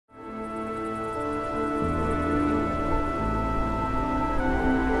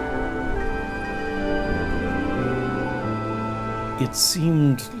It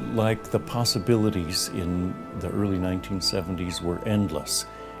seemed like the possibilities in the early 1970s were endless,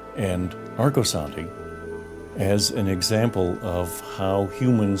 and Arcosanti, as an example of how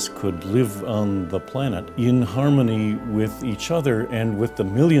humans could live on the planet in harmony with each other and with the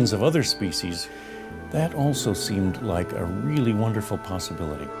millions of other species, that also seemed like a really wonderful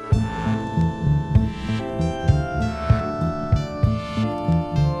possibility.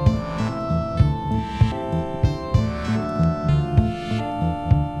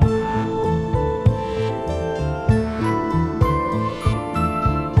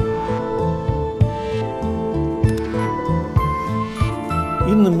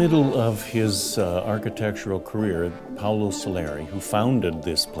 In the middle of his architectural career, Paolo Soleri, who founded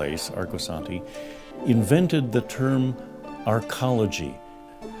this place, Arcosanti, invented the term arcology,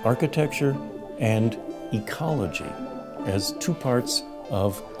 architecture and ecology, as two parts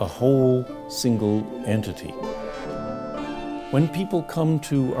of a whole single entity. When people come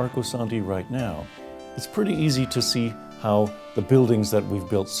to Arcosanti right now, it's pretty easy to see how the buildings that we've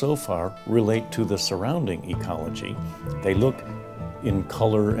built so far relate to the surrounding ecology. They look in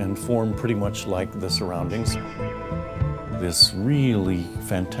color and form pretty much like the surroundings. This really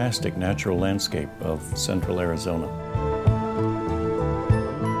fantastic natural landscape of central Arizona.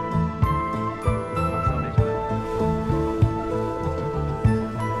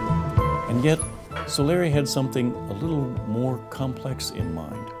 And yet, Soleri had something a little more complex in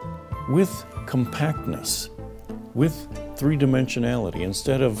mind. With compactness, with three-dimensionality,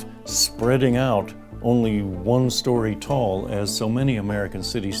 instead of spreading out only one story tall, as so many American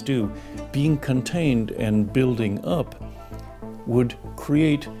cities do, being contained and building up would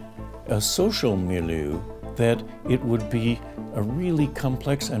create a social milieu that it would be a really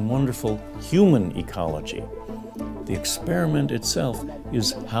complex and wonderful human ecology. The experiment itself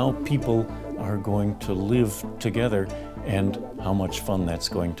is how people are going to live together and how much fun that's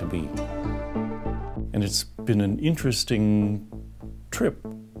going to be. And it's been an interesting trip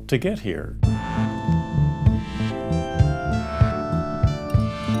to get here.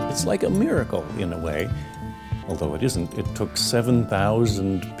 It's like a miracle in a way, although it isn't. It took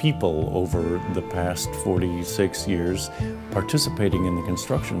 7,000 people over the past 46 years participating in the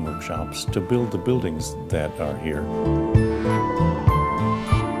construction workshops to build the buildings that are here.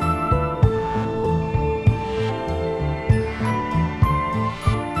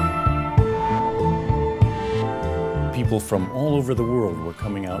 People from all over the world were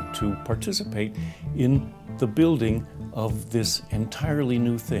coming out to participate in the building of this entirely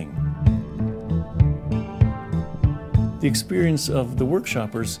new thing. The experience of the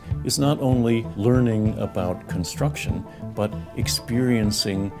workshoppers is not only learning about construction, but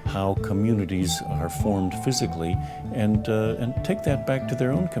experiencing how communities are formed physically and take that back to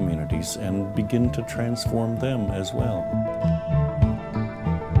their own communities and begin to transform them as well.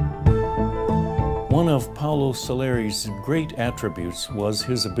 One of Paolo Soleri's great attributes was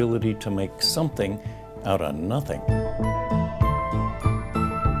his ability to make something out of nothing.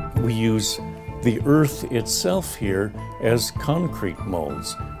 We use the earth itself here as concrete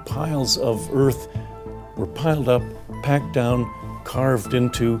molds. Piles of earth were piled up, packed down, carved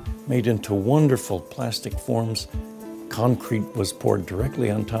into, made into wonderful plastic forms. Concrete was poured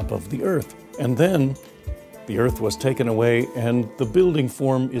directly on top of the earth. And then the earth was taken away and the building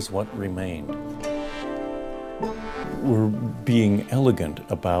form is what remained. We're being elegant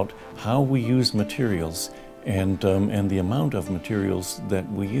about how we use materials and the amount of materials that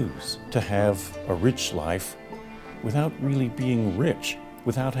we use to have a rich life without really being rich,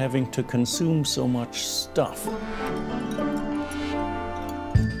 without having to consume so much stuff.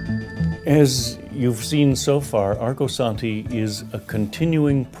 As you've seen so far, Arcosanti is a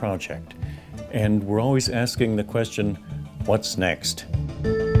continuing project, and we're always asking the question, what's next?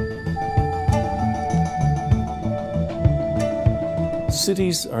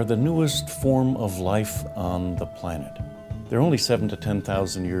 Cities are the newest form of life on the planet. They're only 7,000 to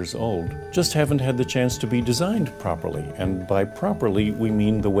 10,000 years old, just haven't had the chance to be designed properly. And by properly, we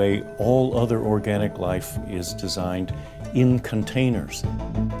mean the way all other organic life is designed in containers.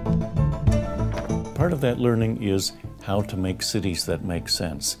 Part of that learning is how to make cities that make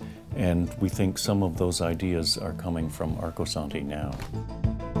sense. And we think some of those ideas are coming from Arcosanti now.